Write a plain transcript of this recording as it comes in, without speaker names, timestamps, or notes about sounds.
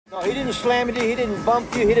No, he didn't slam you, he didn't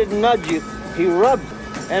bump you, he didn't nudge you. He rubbed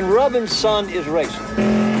you. And rubbing, son, is racing.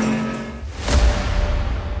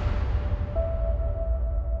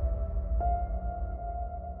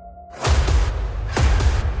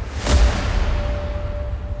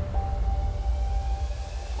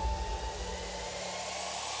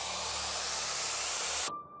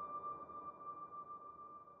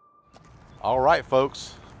 All right,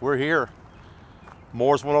 folks, we're here.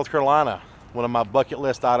 Mooresville, North Carolina. One of my bucket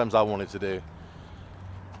list items I wanted to do.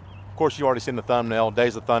 Of course, you already seen the thumbnail,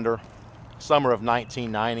 Days of Thunder, summer of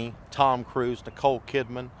 1990. Tom Cruise, Nicole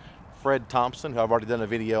Kidman, Fred Thompson, who I've already done a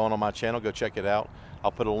video on my channel. Go check it out.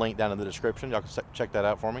 I'll put a link down in the description. Y'all can check that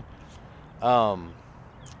out for me. I'm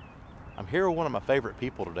here with one of my favorite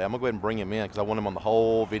people today. I'm gonna go ahead and bring him in because I want him on the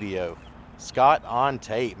whole video. Scott on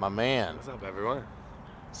tape, my man. What's up, everyone?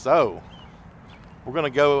 So, we're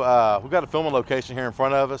gonna go. We've got a filming location here in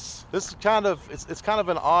front of us. This is kind of it's kind of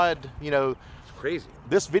an odd, you know. It's crazy.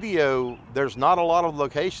 This video, there's not a lot of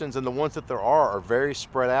locations, and the ones that there are very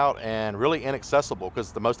spread out and really inaccessible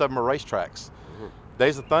because most of them are racetracks.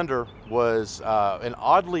 Days of Thunder was an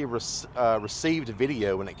oddly received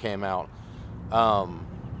video when it came out.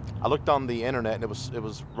 I looked on the internet and it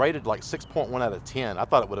was rated like 6.1 out of 10. I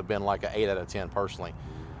thought it would have been like an 8 out of 10 personally.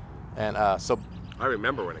 And so I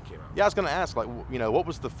remember when it came out. yeah, I was going to ask, like, you know, what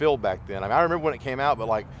was the feel back then? I mean, I remember when it came out, but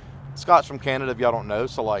like, Scott's from Canada, if y'all don't know.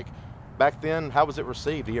 So like, back then, how was it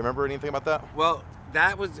received? Do you remember anything about that? Well,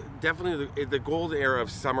 that was definitely the golden era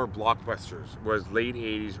of summer blockbusters. Was late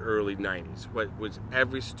 80s, early 90s. What was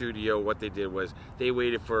every studio? What they did was they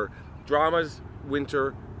waited for dramas,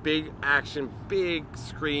 winter, big action, big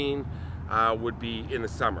screen. Would be in the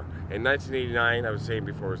summer. In 1989, I was saying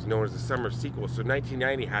before, it was known as the summer sequel. So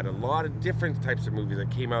 1990 had a lot of different types of movies that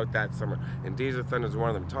came out that summer, and Days of Thunder was one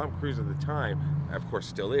of them. Tom Cruise at the time, of course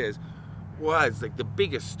still is, was like the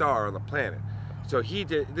biggest star on the planet. So he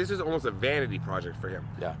did, this is almost a vanity project for him.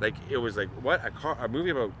 Yeah. Like, it was like, what, a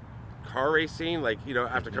movie about car racing? Like, you know,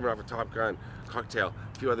 after coming off of Top Gun, Cocktail,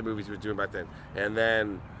 a few other movies he was doing back then. And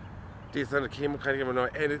then Days of Thunder came kind of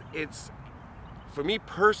annoying, and it's, for me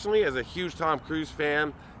personally, as a huge Tom Cruise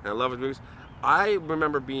fan, and I love his movies, I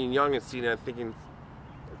remember being young and seeing it and thinking,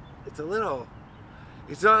 it's a little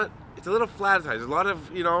flat at times. There's a lot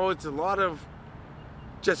of, you know, it's a lot of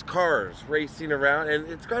just cars racing around, and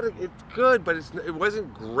it's good, but it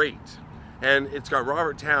wasn't great. And it's got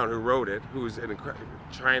Robert Towne, who wrote it, who's an incredible,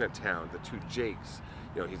 Chinatown, the two Jakes.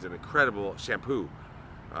 You know, he's an incredible Shampoo.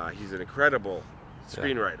 He's an incredible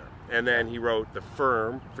screenwriter. Yeah. And then he wrote The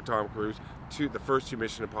Firm for Tom Cruise. The first two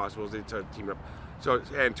Mission Impossibles, they teamed up. So,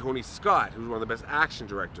 and Tony Scott, who's one of the best action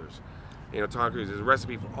directors. You know, Tom Cruise is a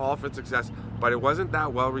recipe for all of its success, but it wasn't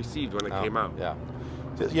that well received when it came out. Yeah.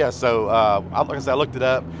 Yeah, so like I said, I looked it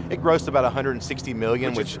up. It grossed about 160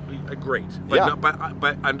 million, which is great, but yeah,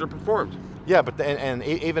 but underperformed. Yeah, but and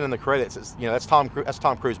even in the credits, it's, you know, that's Tom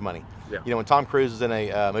Cruise money. Yeah. You know, when Tom Cruise is in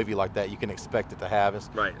a movie like that, you can expect it to have. It's,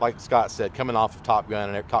 right. Like Scott said, coming off of Top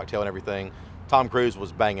Gun and Cocktail and everything, Tom Cruise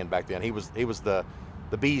was banging back then. He was the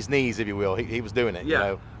bee's knees, if you will. He was doing it. Yeah. You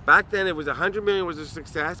know? Back then, it was 100 million was a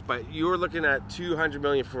success, but you were looking at 200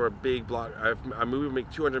 million for a big block. A movie would make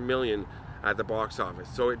 200 million at the box office,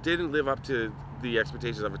 so it didn't live up to the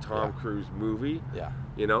expectations of a Tom Cruise movie. Yeah.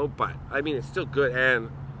 You know, but I mean, it's still good, and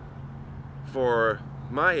for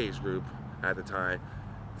my age group at the time,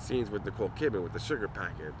 scenes with Nicole Kidman with the sugar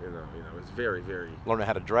packet, you know, it's very, very. Learning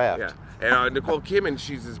how to draft. Yeah, and Nicole Kidman,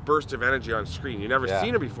 she's this burst of energy on screen. You never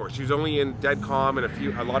seen her before. She was only in Dead Calm and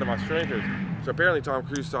a lot of Australian films. So apparently Tom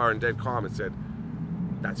Cruise saw her in Dead Calm and said,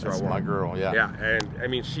 "That's my girl." Yeah. Yeah, and I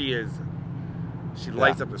mean, she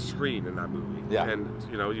lights up the screen in that movie. Yeah. And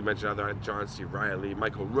you know, you mentioned other John C. Reilly,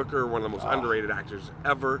 Michael Rooker, one of the most underrated actors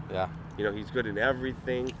ever. Yeah. You know, he's good in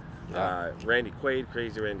everything. Yeah. Randy Quaid,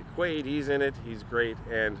 crazy Randy Quaid, he's in it. He's great.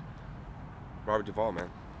 And Robert Duvall, man.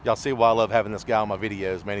 Y'all see why I love having this guy on my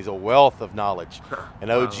videos, man. He's a wealth of knowledge. An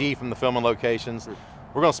OG from the filming locations.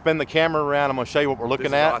 We're going to spin the camera around. I'm going to show you what we're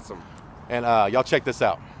looking at. This is awesome. And y'all check this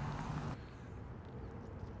out.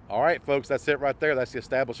 All right, folks, that's it right there. That's the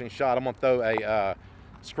establishing shot. I'm going to throw a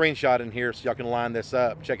screenshot in here so y'all can line this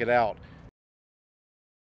up. Check it out.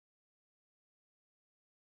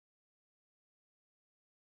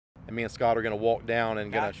 And me and Scott are going to walk down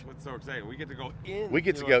and That's what's so exciting. We get to go in. We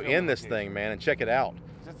get to go in this thing, man, and check it out.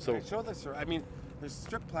 So show this. I mean, there's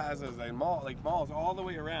strip plazas and malls all the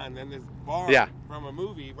way around, and then there's bar from a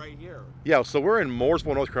movie right here. Yeah, so we're in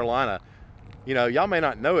Mooresville, North Carolina. You know, y'all may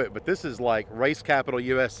not know it, but this is like race capital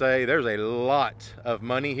USA. There's a lot of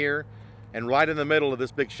money here, and right in the middle of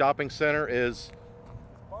this big shopping center is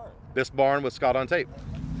this barn with Scott on tape.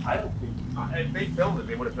 I don't think If they filmed it,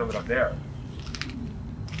 they would have filmed it up there.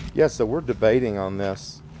 Yeah, so we're debating on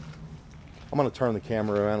this. I'm going to turn the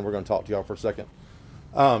camera around. We're going to talk to y'all for a second.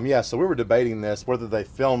 Yeah, so we were debating this, whether they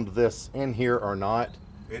filmed this in here or not.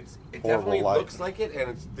 It Horrible definitely light. looks like it,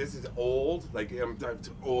 and this is old, like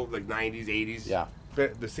old, like 90s, 80s. Yeah.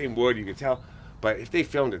 The same wood, you can tell. But if they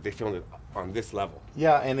filmed it on this level.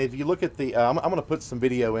 Yeah, and if you look at the, I'm going to put some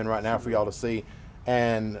video in right now for y'all to see.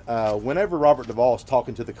 And whenever Robert Duvall is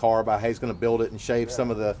talking to the car about how he's going to build it and shave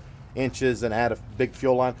some of the inches and add a big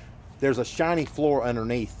fuel line, there's a shiny floor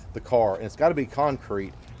underneath the car, and it's got to be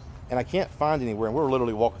concrete. And I can't find anywhere, and we're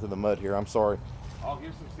literally walking through the mud here. I'm sorry. I'll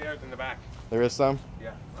give some stairs in the back. There is some?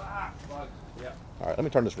 Yeah. Yeah. All right, let me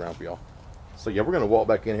turn this around for y'all. So yeah, we're going to walk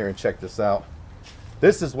back in here and check this out.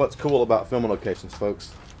 This is what's cool about filming locations,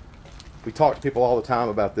 folks. We talk to people all the time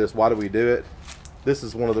about this. Why do we do it? This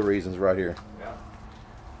is one of the reasons right here. Yeah.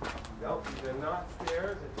 Nope, they're not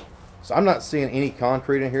stairs. So I'm not seeing any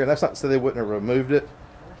concrete in here. That's not to say they wouldn't have removed it,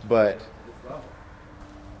 but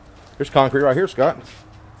there's concrete right here, Scott.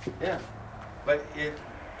 Yeah, but it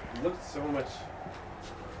looks so much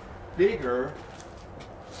bigger.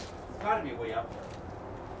 It's got to be way up there.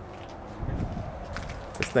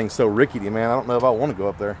 This thing's so rickety, man. I don't know if I want to go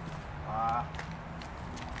up there.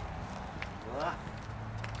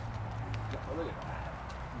 Look at that.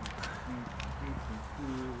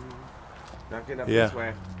 Not getting up Yeah. this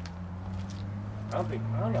way. I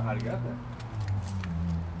don't know how to get up there.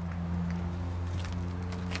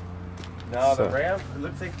 No, So- the ramp, it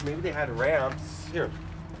looks like maybe they had ramps. Here.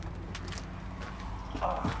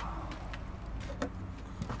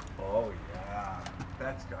 Oh, yeah.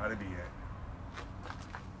 That's got to be it.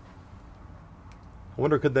 I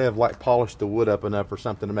wonder, could they have like polished the wood up enough or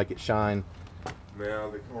something to make it shine?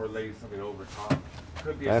 Now, or lay something over top.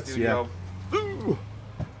 Could be a That's, studio. yeah.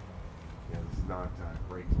 Yeah, this is not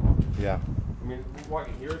great. Yeah. I mean,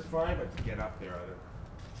 walking here is fine, but to get up there, I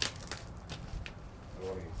don't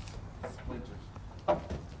want to get splinters.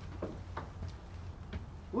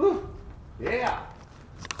 Woo! Yeah!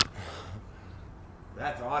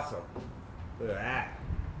 That's awesome. Look at that.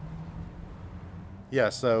 Yeah,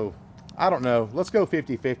 so I don't know. Let's go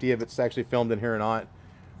 50-50 if it's actually filmed in here or not.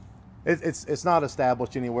 It's not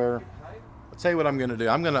established anywhere. I'll tell you what I'm going to do.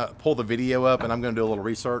 I'm going to pull the video up and I'm going to do a little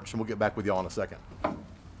research, and we'll get back with y'all in a second.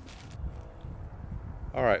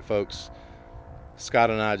 All right, folks. Scott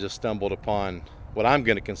and I just stumbled upon what I'm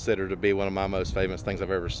going to consider to be one of my most famous things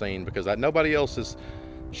I've ever seen, because nobody else has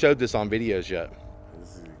showed this on videos yet.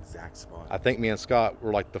 This is the exact spot. I think me and Scott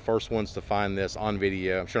were like the first ones to find this on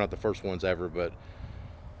video. I'm sure not the first ones ever, but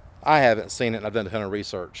I haven't seen it, and I've done a ton of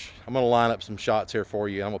research. I'm going to line up some shots here for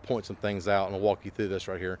you. I'm going to point some things out, and I'll walk you through this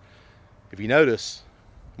right here. If you notice,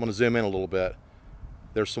 I'm going to zoom in a little bit.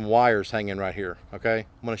 There's some wires hanging right here, okay?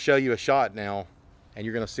 I'm going to show you a shot now, and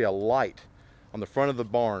you're going to see a light on the front of the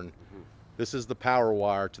barn. This is the power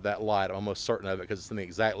wire to that light. I'm almost certain of it because it's in the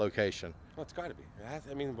exact location. Well, it's got to be. It has,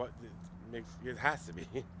 I mean, it has to be.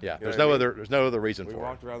 Yeah, You know there's what I no mean? there's no other reason We for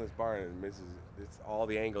walked around this barn and it's all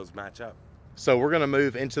the angles match up. So we're going to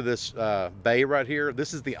move into this bay right here.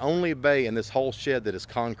 This is the only bay in this whole shed that is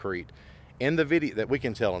concrete. In the video that we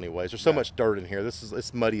can tell, anyways. There's so much dirt in here.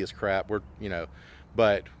 It's muddy as crap.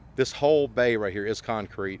 But this whole bay right here is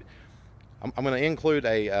concrete. I'm going to include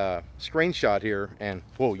a screenshot here, and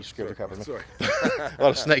whoa, you scared the crap out of me. Sorry. A lot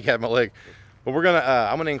of snake had my leg. But we're gonna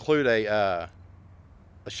I'm gonna include a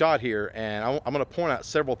shot here, and I'm gonna point out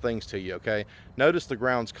several things to you. Okay, notice the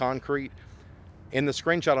ground's concrete. In the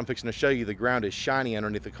screenshot I'm fixing to show you, the ground is shiny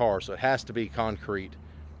underneath the car, so it has to be concrete.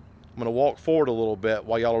 I'm gonna walk forward a little bit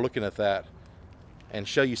while y'all are looking at that and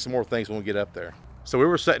show you some more things when we get up there. So we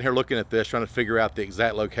were sitting here looking at this, trying to figure out the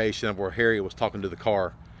exact location of where Harry was talking to the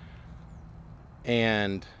car.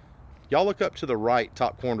 And y'all look up to the right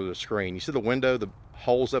top corner of the screen. You see the window, the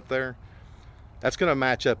holes up there? That's going to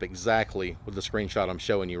match up exactly with the screenshot I'm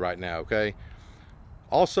showing you right now, okay?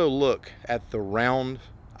 Also look at the round,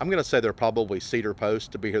 I'm going to say they're probably cedar posts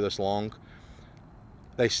to be here this long.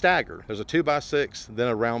 They stagger. There's a 2x6, then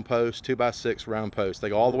a round post, 2x6 round post. They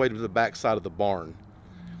go all the way to the back side of the barn.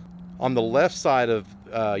 On the left side of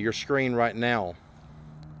your screen right now,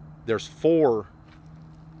 there's four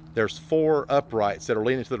uprights that are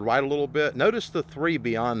leaning to the right a little bit. Notice the three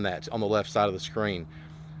beyond that on the left side of the screen.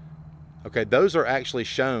 Okay, those are actually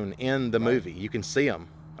shown in the movie. You can see them.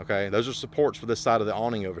 Okay, those are supports for this side of the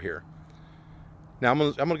awning over here. Now I'm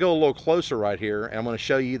gonna go a little closer right here, and I'm gonna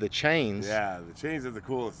show you the chains. Yeah, the chains are the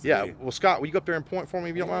coolest. Yeah. Well, Scott, will you go up there and point for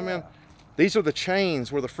me if you don't mind, man? These are the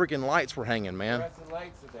chains where the freaking lights were hanging, man. The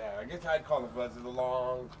lights are there. I guess I'd call them buds of the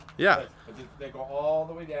long. Yeah. They go all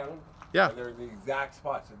the way down. Yeah. And they're in the exact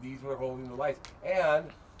spot. So these were holding the lights. And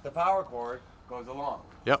the power cord goes along.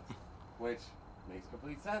 Yep. Which makes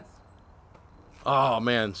complete sense. Oh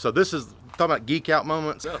man, so this is talking about geek out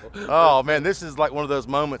moments. No. Oh man, this is like one of those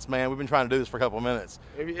moments, man. We've been trying to do this for a couple of minutes.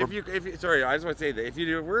 If you, sorry, I just want to say that if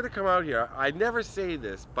you were to come out here, I never say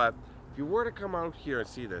this, but if you were to come out here and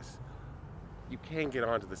see this, you can get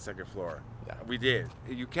onto the second floor. Yeah. We did.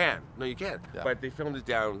 You can. No, you can. Yeah. But they filmed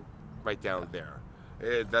it right down there.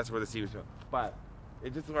 That's where the scene was filmed. But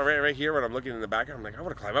it just right here when I'm looking in the back, I'm like, I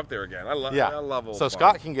want to climb up there again. I love old So farms.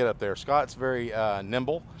 Scott can get up there. Scott's very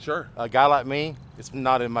nimble. Sure. A guy like me, it's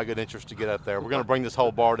not in my good interest to get up there. We're going to bring this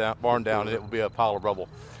whole barn down, and it will be a pile of rubble.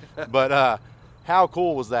 But how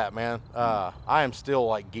cool was that, man? I am still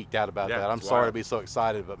like geeked out about that. I'm sorry to be so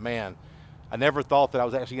excited, but man, I never thought that I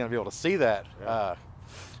was actually going to be able to see that. Yeah.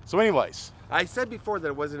 So anyways. I said before that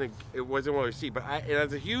it wasn't what we see, but and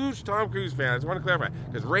as a huge Tom Cruise fan, I just want to clarify,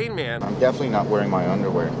 because Rain Man, I'm definitely not wearing my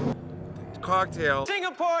underwear. Cocktail,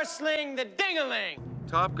 Singapore sling the ding-a-ling.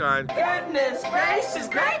 Top Gun, Goodness gracious,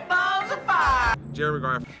 great balls of fire! Jeremy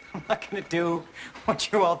Garth, I'm not gonna do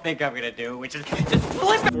what you all think I'm gonna do, which is just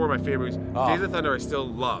flip. four of my favorite movies. Days of Thunder I still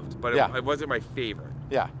loved, but it wasn't my favorite.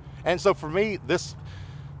 Yeah, and so for me,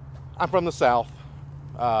 I'm from the South.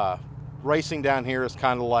 Racing down here is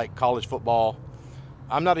kind of like college football.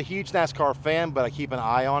 I'm not a huge NASCAR fan, but I keep an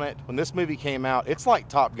eye on it. When this movie came out, it's like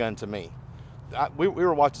Top Gun to me. We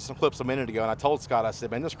were watching some clips a minute ago, and I told Scott, I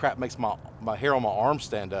said, man, this crap makes my hair on my arm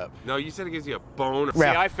stand up. No, you said it gives you a bone. See,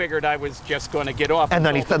 I figured I was just going to get off. And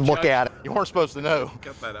then he said, look at it. You weren't supposed to know.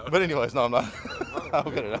 Cut that out. But anyways, no, I'm not. I'll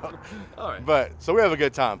cut it out. All right. But, so we have a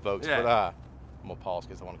good time, folks. Yeah. But I'm going to pause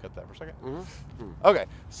because I want to cut that for a second. Mm-hmm. Okay,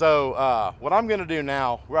 so what I'm going to do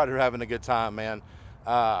now, we're out here having a good time, man.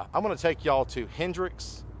 I'm going to take y'all to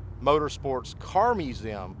Hendricks Motorsports Car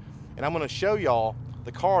Museum, and I'm going to show y'all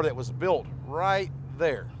the car that was built right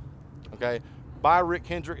there, okay, by Rick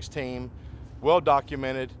Hendricks' team, well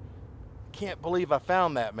documented. Can't believe I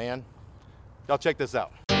found that, man. Y'all check this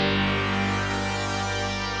out.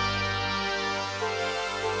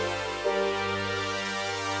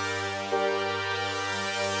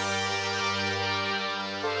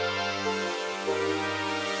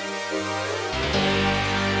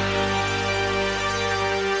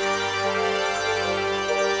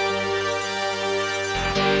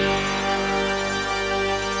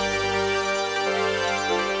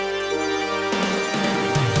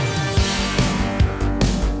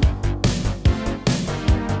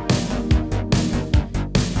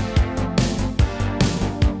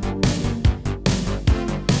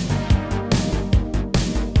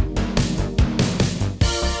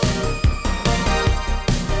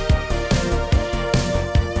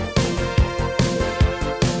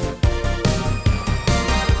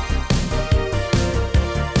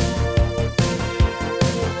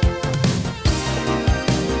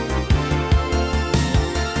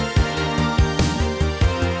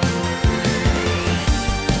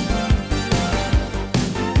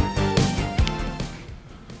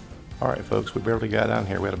 All right, folks, we barely got down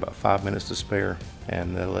here. We had about 5 minutes to spare,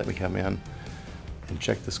 and they let me come in and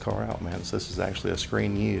check this car out, man. So this is actually a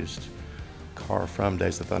screen used car from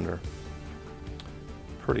Days of Thunder.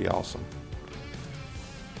 Pretty awesome.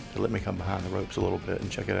 They let me come behind the ropes a little bit and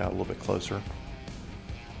check it out a little bit closer.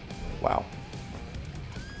 Wow.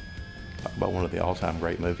 Talk about one of the all-time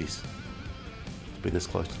great movies. To be this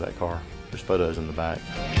close to that car. There's photos in the back.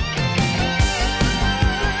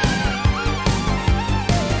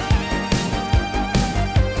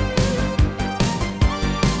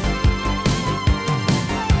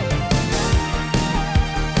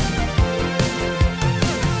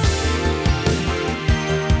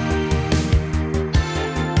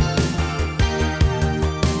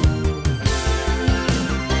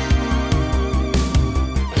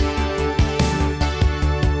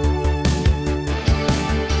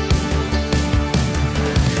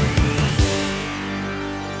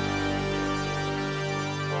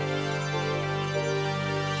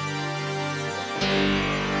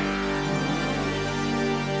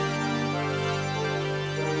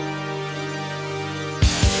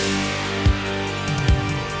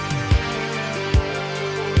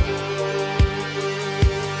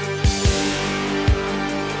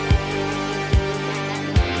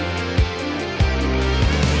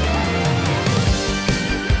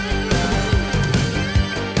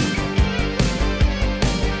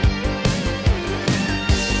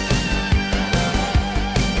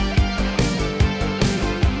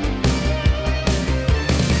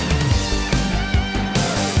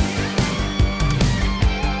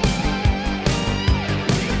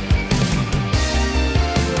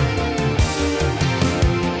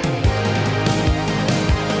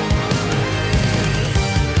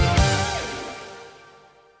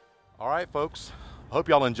 right, folks. I hope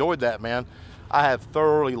y'all enjoyed that, man. I have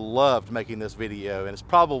thoroughly loved making this video, and it's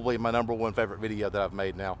probably my #1 favorite video that I've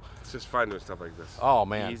made now. It's just fun doing stuff like this. Oh,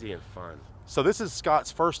 man. Easy and fun. So this is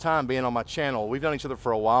Scott's first time being on my channel. We've known each other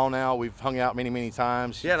for a while now. We've hung out many, many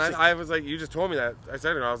times. Yeah, and I was like, you just told me that. I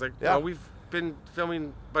said it, I was like, Yeah. no, we've been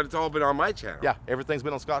filming, but it's all been on my channel. Yeah, everything's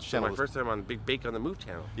been on Scott's channel. My first time on Big Bake on the Move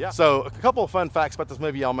channel. Yeah. So a couple of fun facts about this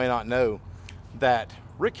movie y'all may not know, that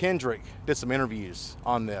Rick Hendrick did some interviews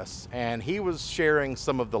on this, and he was sharing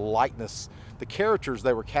some of the likeness, the characters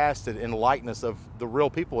that were casted in likeness of the real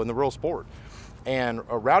people in the real sport. And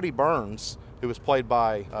Rowdy Burns, who was played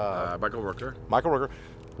by Michael Rooker,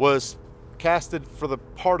 was casted for the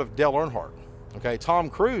part of Dale Earnhardt. Okay, Tom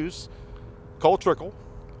Cruise, Cole Trickle,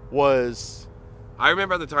 was... I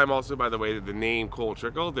remember at the time also, by the way, that the name Cole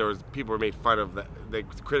Trickle, there was people were made fun of that. The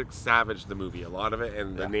critics savaged the movie, a lot of it,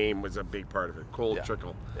 and the name was a big part of it. Cole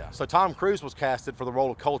Trickle. Yeah. So Tom Cruise was casted for the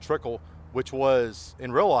role of Cole Trickle, which was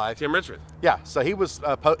in real life Tim Richmond. Yeah. So he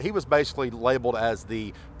was basically labeled as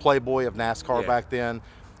the playboy of NASCAR back then,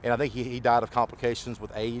 and I think he died of complications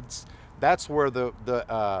with AIDS. That's where the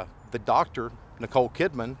doctor, Nicole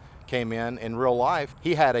Kidman, came in real life.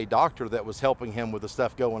 He had a doctor that was helping him with the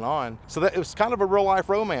stuff going on. So that it was kind of a real life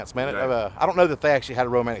romance, man. Right. I don't know that they actually had a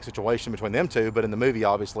romantic situation between them two, but in the movie,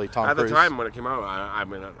 obviously, Tom Cruise. At the time when it came out, I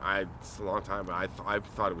mean, it's a long time, but I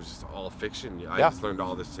thought it was just all fiction. I just learned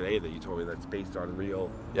all this today that you told me that's based on real,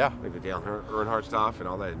 like the Dale Earnhardt stuff and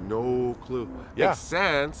all that. No clue. Makes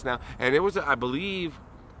sense now. And it was, I believe,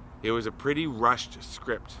 it was a pretty rushed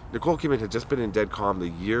script. Nicole Kidman had just been in Dead Calm the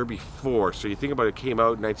year before, so you think about it, came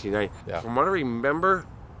out in 1990. Yeah. From what I remember,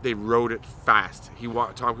 they wrote it fast.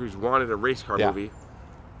 Tom Cruise wanted a race car movie.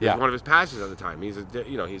 It was one of his passions at the time. He's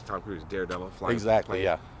he's Tom Cruise, daredevil, flying. Exactly.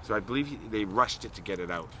 Yeah. So I believe they rushed it to get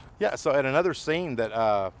it out. Yeah. So and another scene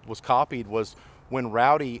that was copied was when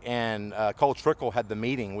Rowdy and Cole Trickle had the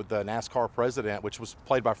meeting with the NASCAR president, which was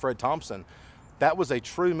played by Fred Thompson. That was a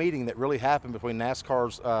true meeting that really happened between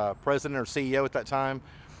NASCAR's president or CEO at that time,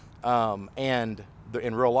 and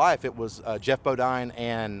in real life it was Jeff Bodine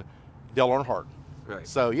and Dale Earnhardt. Right.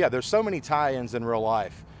 So yeah, there's so many tie-ins in real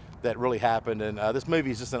life that really happened, and this movie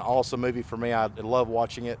is just an awesome movie for me. I love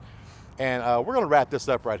watching it, and we're going to wrap this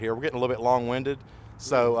up right here. We're getting a little bit long-winded,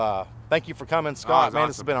 so thank you for coming, Scott. Man, awesome.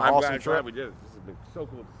 This has been an awesome trip. We did it. This has been so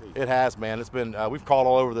cool to see. It has, man. It's been we've crawled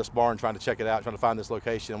all over this barn trying to check it out, trying to find this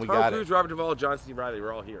location, and we got Cruise, it. Robert Duvall, John C. Reilly,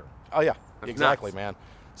 we're all here. Oh yeah, That's exactly, nuts. man.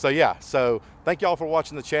 So yeah, so thank y'all for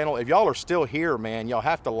watching the channel. If y'all are still here, man, y'all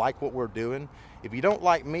have to like what we're doing. If you don't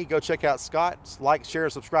like me, go check out Scott. Like, share,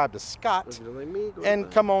 subscribe to Scott. If you don't like me, go And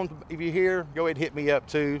back. come on, if you're here, go ahead and hit me up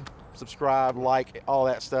too. Subscribe, like, all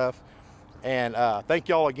that stuff. And thank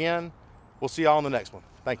y'all again. We'll see y'all on the next one.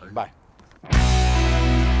 Thank you. Bye.